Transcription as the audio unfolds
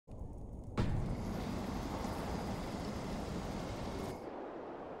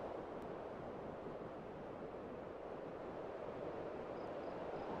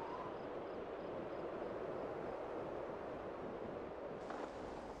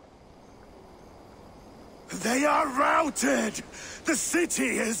They are routed! The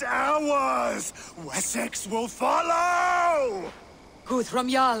city is ours! Wessex will follow!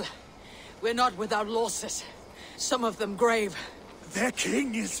 Guthram Jarl, we're not without losses. Some of them grave. Their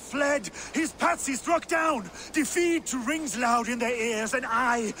king is fled! His patsy struck down! Defeat rings loud in their ears, and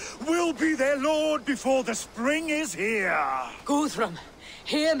I will be their lord before the spring is here! Guthram,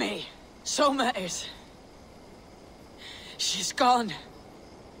 hear me. Soma is... she's gone.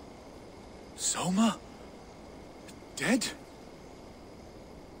 Soma? Dead?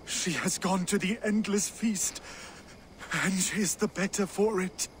 She has gone to the endless feast, and is the better for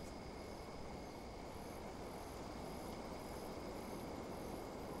it.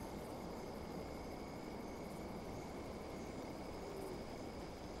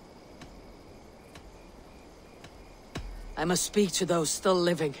 I must speak to those still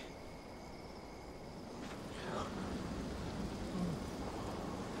living.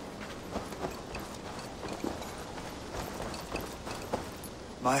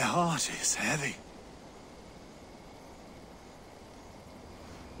 My heart is heavy.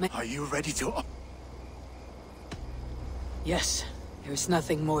 Are you ready to... Yes, there's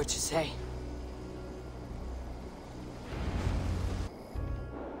nothing more to say.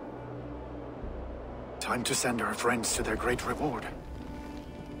 Time to send our friends to their great reward.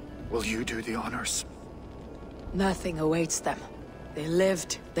 Will you do the honors? Nothing awaits them. They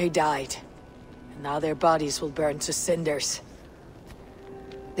lived, they died. And now their bodies will burn to cinders.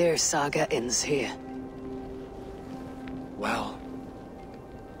 Their saga ends here. Well,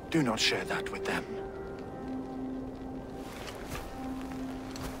 do not share that with them.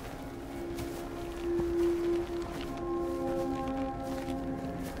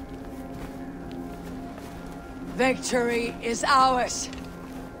 Victory is ours.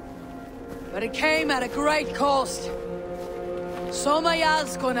 But it came at a great cost. Soma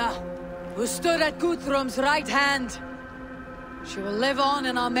Jarlskona, who stood at Guthram's right hand. She will live on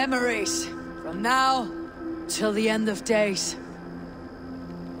in our memories, from now till the end of days.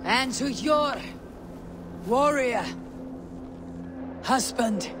 And to Hjorr, warrior,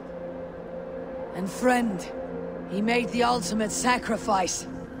 husband, and friend, he made the ultimate sacrifice.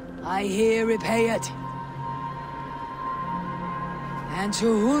 I here repay it. And to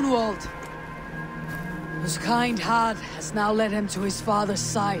Hunwald, whose kind heart has now led him to his father's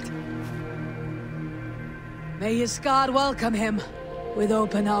side. May his god welcome him with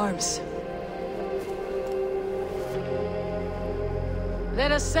open arms.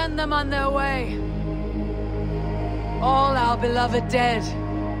 Let us send them on their way. All our beloved dead.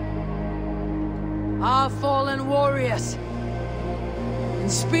 Our fallen warriors.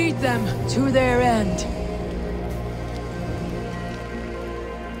 And speed them to their end.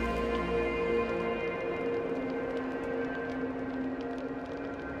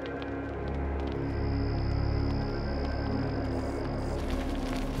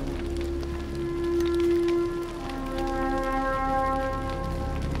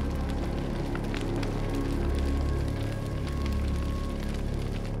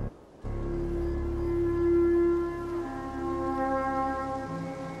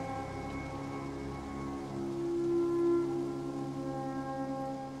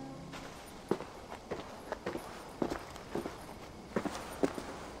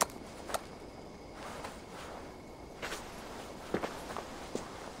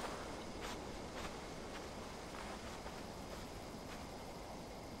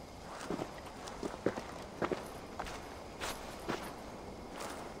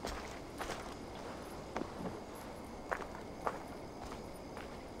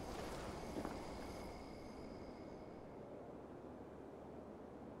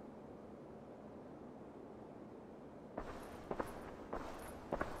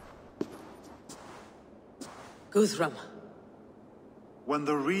 Guthram. When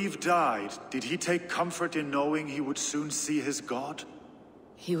the Reeve died, did he take comfort in knowing he would soon see his god?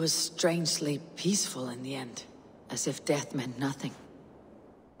 He was strangely peaceful in the end, as if death meant nothing.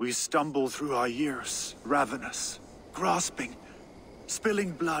 We stumble through our years, ravenous, grasping,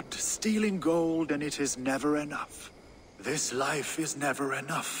 spilling blood, stealing gold, and it is never enough. This life is never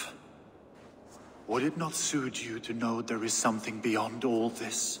enough. Would it not suit you to know there is something beyond all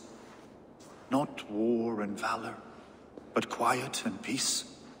this? Not war and valor, but quiet and peace?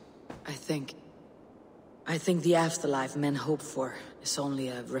 I think the afterlife men hope for is only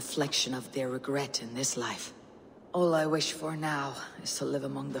a reflection of their regret in this life. All I wish for now is to live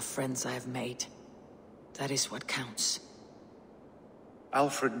among the friends I have made. That is what counts.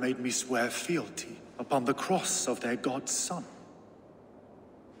 Alfred made me swear fealty upon the cross of their god's son.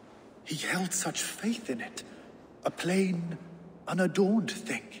 He held such faith in it, a plain, unadorned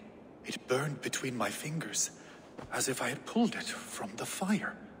thing. It burned between my fingers, as if I had pulled it from the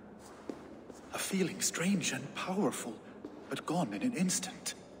fire. A feeling strange and powerful, but gone in an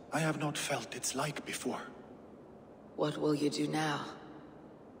instant. I have not felt its like before. What will you do now?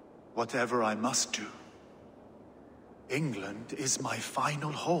 Whatever I must do. England is my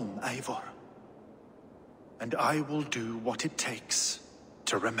final home, Eivor. And I will do what it takes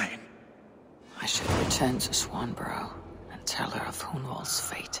to remain. I should return to Swanborough and tell her of Hunwald's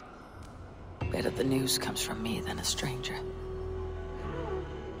fate. Better the news comes from me than a stranger.